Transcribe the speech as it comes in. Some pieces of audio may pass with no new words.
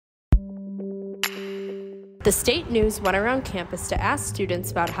The state news went around campus to ask students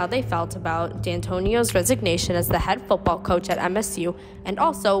about how they felt about Dantonio's resignation as the head football coach at MSU and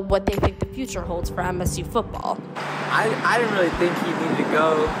also what they think the future holds for MSU football. I didn't really think he needed to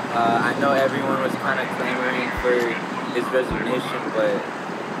go. I know everyone was kind of clamoring for his resignation, but,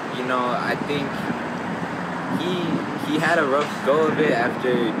 you know, I think he had a rough go of it after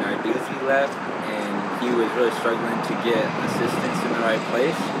Narduzzi left, and he was really struggling to get assistants in the right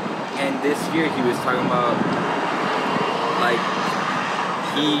place. And this year he was talking about, like,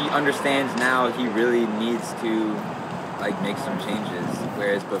 he understands now he really needs to, like, make some changes,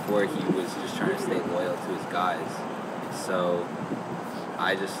 whereas before he was just trying to stay loyal to his guys. So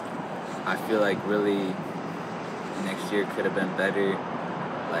I feel like really next year could have been better.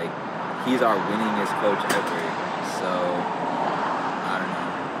 Like, he's our winningest coach ever. So I don't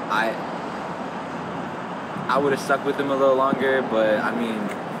know. I would have stuck with him a little longer, but I mean,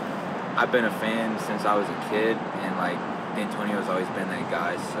 I've been a fan since I was a kid, and like Dantonio's always been that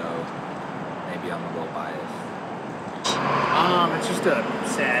guy, so maybe I'm a little biased. It's just a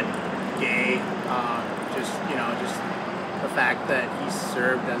sad day. Just the fact that he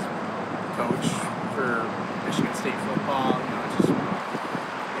served as coach for Michigan State football.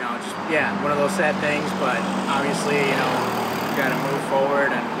 Yeah, one of those sad things. But obviously, you got to move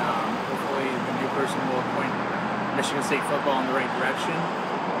forward, and hopefully the new person will point Michigan State football in the right direction.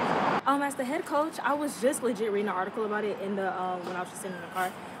 As the head coach, I was just legit reading an article about it in the when I was just sitting in the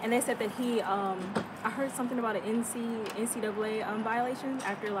car, and they said that he, I heard something about an NCAA violation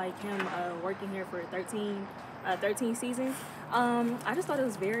after like him working here for 13 seasons. I just thought it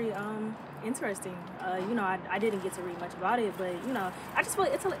was very interesting. I didn't get to read much about it, but I just feel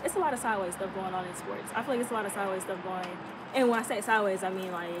like it's a lot of sideways stuff going on in sports. I feel like it's a lot of sideways stuff going, and when I say sideways, I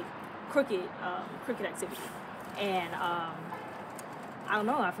mean like crooked activity, and I don't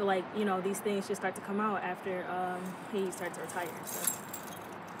know. I feel like, these things should start to come out after he starts to retire. So.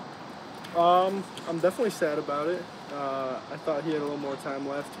 I'm definitely sad about it. I thought he had a little more time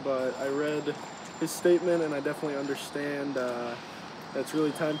left, but I read his statement and I definitely understand that's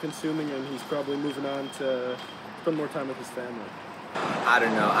really time consuming, and he's probably moving on to spend more time with his family. I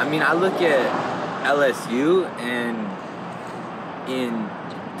don't know. I mean, I look at LSU, and in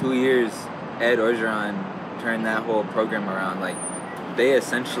 2 years, Ed Orgeron turned that whole program around. Like, they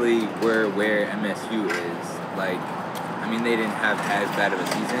essentially were where MSU is. Like, I mean, they didn't have as bad of a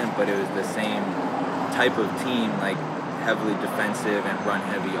season, but it was the same type of team, like heavily defensive and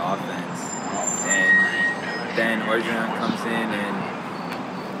run-heavy offense. And then Orgeron comes in and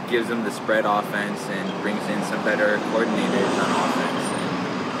gives them the spread offense and brings in some better coordinators on offense.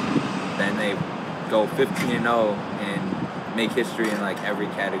 And then they go 15-0 and make history in like every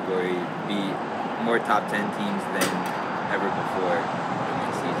category, beat more top 10 teams than ever before in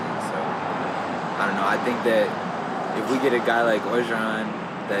one season. So I don't know. I think that if we get a guy like Orgeron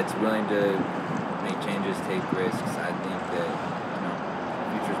that's willing to make changes, take risks, I think that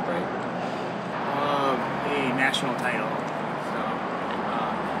the future's bright. A national title. So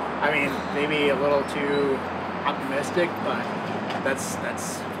I mean, maybe a little too optimistic, but that's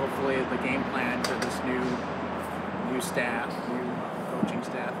hopefully the game plan for this new staff, new coaching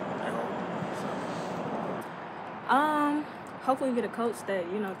staff. Hopefully we get a coach that,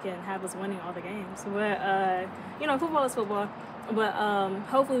 can have us winning all the games. But, football is football. But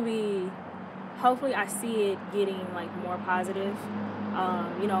hopefully I see it getting, like, more positive,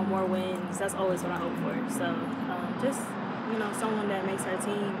 more wins. That's always what I hope for. So, just, someone that makes our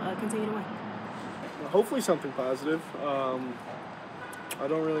team continue to win. Hopefully something positive. I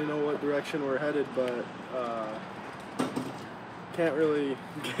don't really know what direction we're headed, but can't really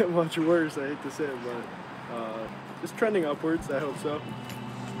get much worse, I hate to say it, but just trending upwards, I hope so.